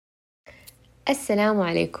السلام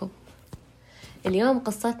عليكم. اليوم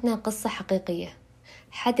قصتنا قصة حقيقية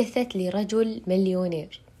حدثت لرجل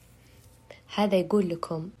مليونير. هذا يقول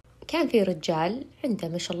لكم كان في رجال عنده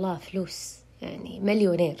ما شاء الله فلوس، يعني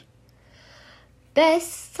مليونير،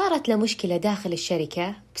 بس صارت له مشكلة داخل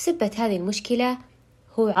الشركة. بسبة هذه المشكلة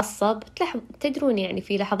هو عصب. تدرون يعني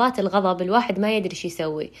في لحظات الغضب الواحد ما يدري شو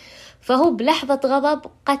يسوي، فهو بلحظة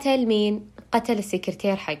غضب قتل مين؟ قتل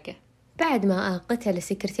السكرتير حقه. بعد ما قتل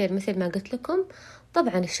السكرتير مثل ما قلت لكم،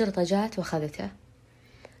 طبعا الشرطة جات وأخذته.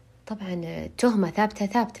 طبعا تهمة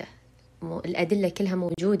ثابتة، الأدلة كلها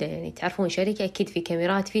موجودة، يعني تعرفون شركة أكيد في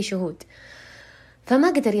كاميرات في شهود، فما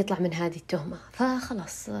قدر يطلع من هذه التهمة.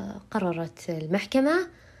 فخلاص قررت المحكمة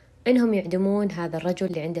إنهم يعدمون هذا الرجل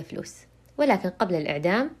اللي عنده فلوس. ولكن قبل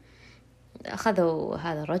الإعدام أخذوا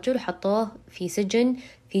هذا الرجل وحطوه في سجن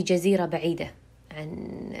في جزيرة بعيدة عن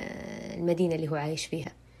المدينة اللي هو عايش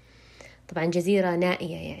فيها. طبعا جزيرة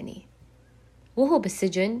نائية يعني. وهو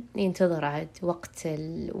بالسجن ينتظر عاد وقت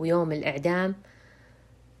ويوم الإعدام.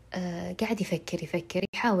 قاعد يفكر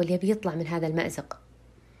يحاول يبي يطلع من هذا المأزق.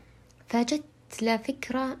 فجت له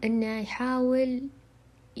فكرة إنه يحاول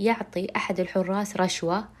يعطي أحد الحراس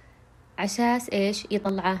رشوة عساس إيش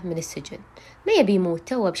يطلعه من السجن. ما يبي يموت،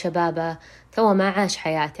 توه بشبابه، توه ما عاش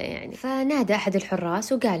حياته يعني. فنادى أحد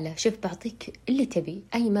الحراس وقال له شوف بعطيك اللي تبي،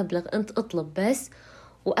 أي مبلغ أنت اطلب بس،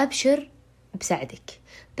 وأبشر بساعدك،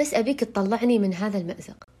 بس أبيك تطلعني من هذا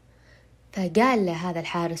المأزق. فقال له هذا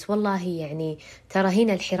الحارس والله يعني ترى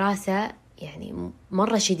هنا الحراسة يعني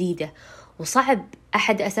مرة شديدة، وصعب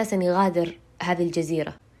أحد أساسا يغادر هذه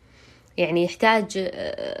الجزيرة، يعني يحتاج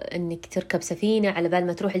أنك تركب سفينة على بال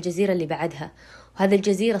ما تروح الجزيرة اللي بعدها، وهذه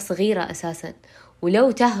الجزيرة صغيرة أساسا،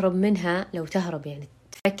 ولو تهرب منها، لو تهرب يعني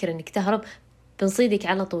تفكر أنك تهرب بنصيدك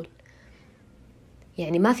على طول،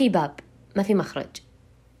 يعني ما في باب، ما في مخرج.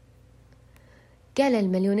 قال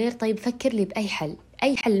المليونير طيب فكر لي بأي حل،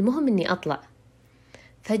 أي حل، المهم أني أطلع.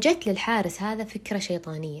 فجت للحارس هذا فكرة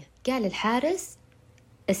شيطانية. قال الحارس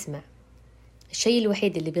اسمع، الشيء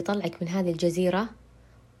الوحيد اللي بيطلعك من هذه الجزيرة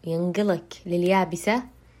ينقلك لليابسة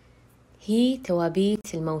هي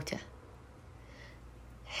توابيت الموتى.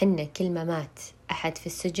 حنا كل ما مات أحد في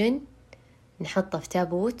السجن نحطه في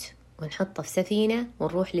تابوت ونحطه في سفينة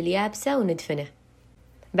ونروح لليابسة وندفنه،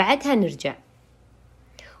 بعدها نرجع.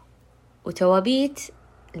 وتوابيت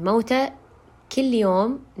الموتى كل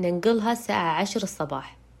يوم ننقلها الساعة 10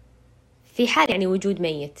 الصباح في حال يعني وجود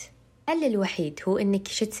ميت. الحل الوحيد هو إنك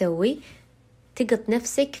شو تسوي؟ تقط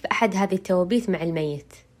نفسك في أحد هذه التوابيت مع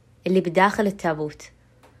الميت اللي بداخل التابوت،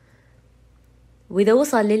 وإذا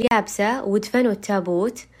وصل لليابسة ودفنوا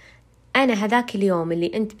التابوت، أنا هذاك اليوم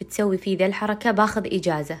اللي أنت بتسوي فيه ذا الحركة باخذ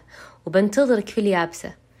إجازة وبنتظرك في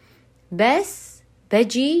اليابسة، بس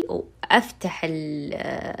بجي وأفتح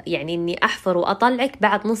يعني إني أحفر وأطلعك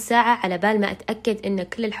بعد نص ساعة على بال ما أتأكد إن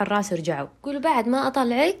كل الحراس رجعوا. قولوا بعد ما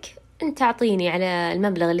أطلعك أنت تعطيني على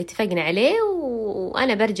المبلغ اللي اتفقنا عليه،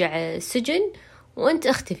 وأنا برجع السجن وأنت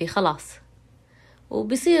اختفي خلاص،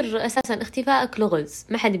 وبيصير أساسا اختفائك لغز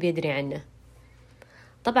ما حد بيدري عنه.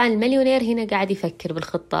 طبعا المليونير هنا قاعد يفكر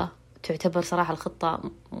بالخطة، تعتبر صراحة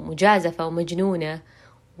الخطة مجازفة ومجنونة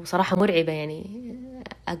وصراحة مرعبة، يعني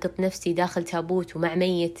أقط نفسي داخل تابوت ومع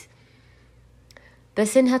ميت،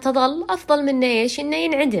 بس إنها تظل أفضل من إيش إنه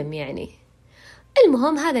ينعدم يعني.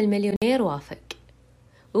 المهم هذا المليونير وافق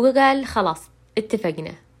وقال خلاص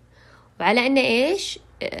اتفقنا، وعلى إنه إيش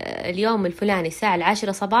اليوم الفلاني الساعة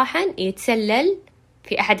 10 صباحا يتسلل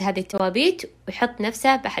في أحد هذه التوابيت ويحط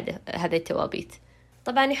نفسه بأحد هذه التوابيت.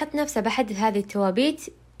 طبعا يحط نفسه بأحد هذه التوابيت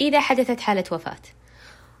إذا حدثت حالة وفاة.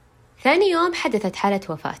 ثاني يوم حدثت حالة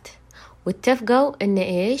وفاة، واتفقوا إنه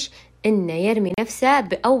إيش إنه يرمي نفسه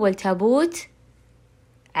بأول تابوت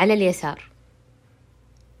على اليسار.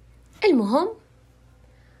 المهم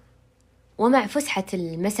ومع فسحة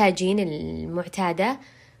المساجين المعتادة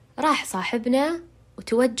راح صاحبنا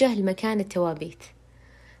وتوجه لمكان التوابيت.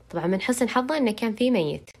 طبعا من حسن حظه إنه كان فيه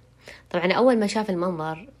ميت. طبعا أول ما شاف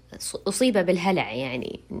المنظر أصيب بالهلع،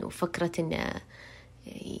 يعني إنه فكرة إنه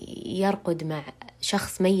يرقد مع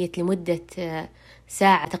شخص ميت لمدة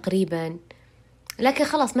ساعة تقريبا، لكن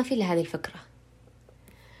خلاص ما في إلا هذه الفكرة.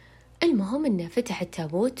 المهم إنه فتح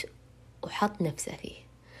التابوت وحط نفسه فيه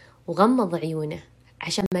وغمض عيونه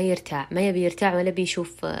عشان ما يرتاع، ما يبي يرتاع ولا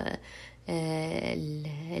بيشوف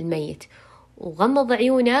الميت، وغمض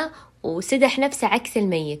عيونه وسدح نفسه عكس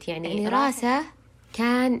الميت، يعني راسه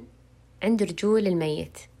كان عند رجول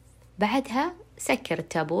الميت. بعدها سكر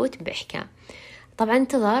التابوت بإحكام. طبعا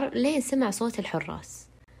انتظر لين سمع صوت الحراس.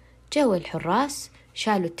 جو الحراس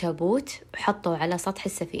شالوا التابوت وحطوا على سطح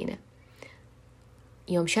السفينة.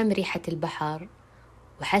 يوم شم ريحة البحر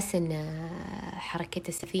وحس إن حركة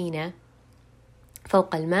السفينة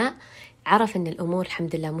فوق الماء، عرف أن الأمور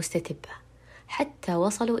الحمد لله مستتبة حتى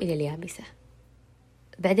وصلوا إلى اليابسة.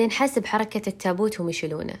 بعدين حس بحركة التابوت وهم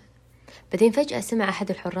يشيلونه. بعدين فجأة سمع أحد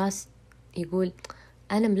الحراس يقول: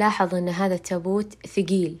 أنا ملاحظ أن هذا التابوت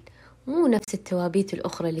ثقيل، مو نفس التوابيت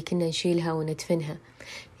الأخرى اللي كنا نشيلها وندفنها.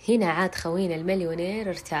 هنا عاد خوينا المليونير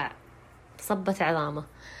ارتاع، صبت عظامه.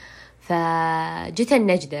 فجت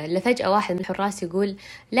النجدة اللي فجأة واحد من الحراس يقول: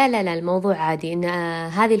 لا لا لا، الموضوع عادي، إن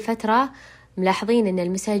هذه الفترة ملاحظين أن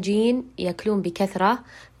المساجين يأكلون بكثرة،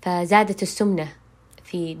 فزادت السمنة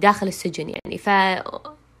في داخل السجن،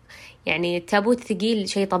 يعني التابوت ثقيل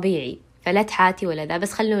شيء طبيعي، فلا تحاتي ولا ذا،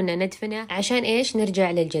 بس خلونا ندفنه عشان إيش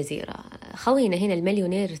نرجع للجزيرة. خوينا هنا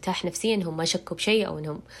المليونير ارتاح نفسيا، هم ما شكوا بشيء أو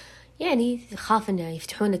إنهم يعني خاف إنه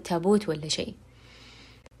يفتحون التابوت ولا شيء.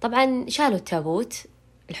 طبعا شالوا التابوت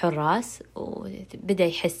الحراس، وبدأ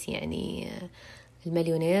يحس يعني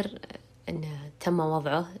المليونير أنه تم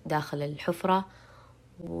وضعه داخل الحفرة،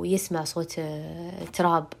 ويسمع صوت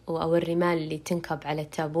التراب أو الرمال اللي تنكب على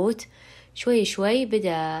التابوت. شوي شوي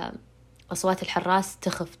بدأ أصوات الحراس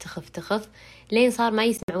تخف تخف تخف لين صار ما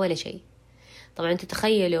يسمع ولا شيء. طبعا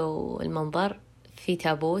تتخيلوا المنظر، في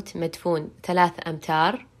تابوت مدفون 3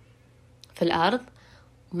 أمتار في الأرض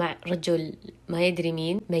مع رجل ما يدري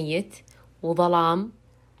مين ميت وظلام.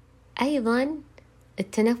 أيضا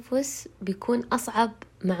التنفس بيكون أصعب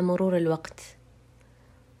مع مرور الوقت.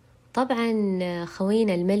 طبعا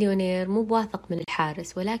خوينا المليونير مو بواثق من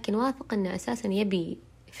الحارس، ولكن واثق أنه أساسا يبي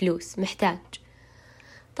فلوس، محتاج.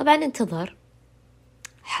 طبعا انتظر،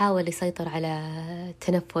 حاول يسيطر على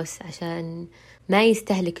التنفس عشان ما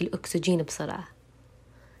يستهلك الأكسجين بسرعة.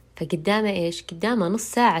 فقدامه إيش؟ قدامه نص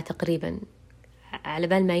ساعة تقريبا على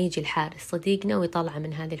بال ما يجي الحارس صديقنا ويطلع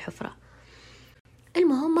من هذه الحفرة.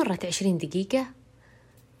 المهم مرت 20 دقيقة.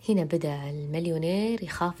 هنا بدأ المليونير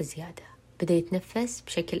يخاف زيادة، بدأ يتنفس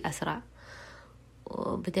بشكل أسرع،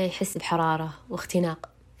 وبدأ يحس بحرارة واختناق.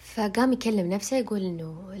 فقام يكلم نفسه يقول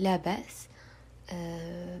إنه لا بأس،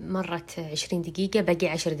 مرت 20 دقيقة، بقي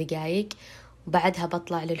 10 دقايق وبعدها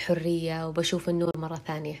بطلع للحرية وبشوف النور مرة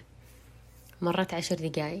ثانية. مرت 10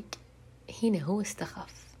 دقايق. هنا هو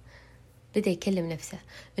استخف، بدأ يكلم نفسه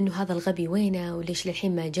إنه هذا الغبي وينه وليش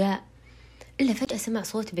للحين ما جاء. إلا فجأة سمع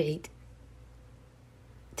صوت بعيد،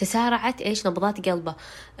 تسارعت نبضات قلبه،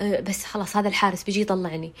 بس خلاص هذا الحارس بيجي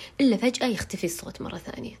يطلعني. إلا فجأة يختفي الصوت مرة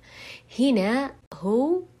ثانية. هنا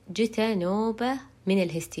هو جته نوبة من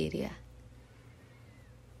الهستيريا.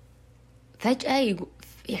 فجأة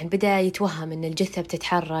يعني بدأ يتوهم إن الجثة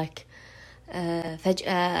بتتحرك.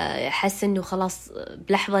 فجأة حس إنه خلاص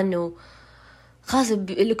بلحظة إنه خلاص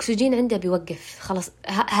الأكسجين عنده بيوقف، خلاص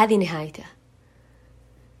هذه نهايته.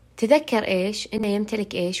 تذكر إنه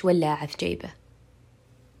يمتلك ولاعة في جيبه.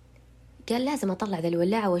 قال لازم أطلع ذا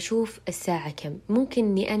الولاعة وأشوف الساعة كم، ممكن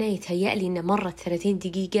إني أنا يتهيأ لي إنه مرت 30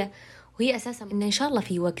 دقيقة وهي أساسا إنه إن شاء الله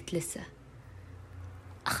في وقت لسه.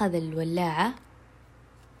 أخذ الولاعة،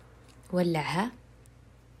 ولعها،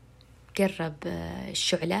 قرب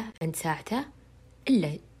الشعلة عند ساعته،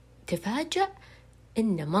 إلا تفاجأ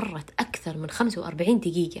إنه مرت أكثر من 45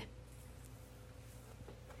 دقيقة.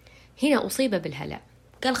 هنا أصيب بالهلع،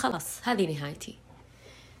 قال خلاص هذه نهايتي،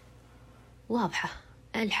 واضحة،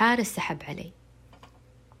 الحارس سحب علي.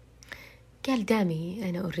 قال دامي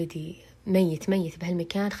أنا أوريدي ميت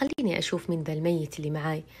بهالمكان، خليني أشوف من ذا الميت اللي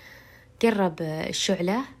معاي. قرب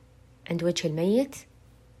الشعلة عند وجه الميت،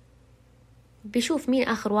 بيشوف مين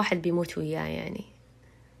آخر واحد بيموت وياه يعني.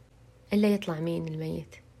 إلا يطلع مين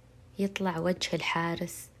الميت؟ يطلع وجه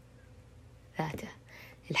الحارس ذاته،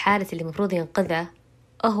 الحارس اللي مفروض ينقذه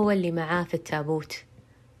هو اللي معاه في التابوت.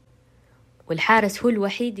 والحارس هو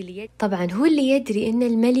الوحيد اللي طبعا هو اللي يدري إن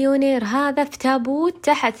المليونير هذا في تابوت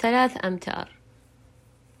تحت 3 أمتار،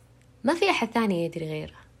 ما في أحد ثاني يدري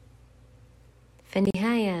غيره.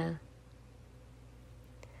 فالنهاية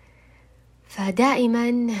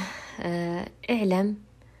فدائما اعلم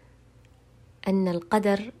أن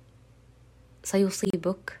القدر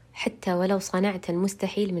سيصيبك حتى ولو صنعت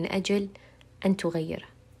المستحيل من أجل أن تغيره.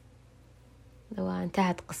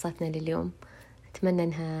 وانتهت قصتنا لليوم، أتمنى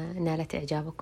أنها نالت إعجابكم.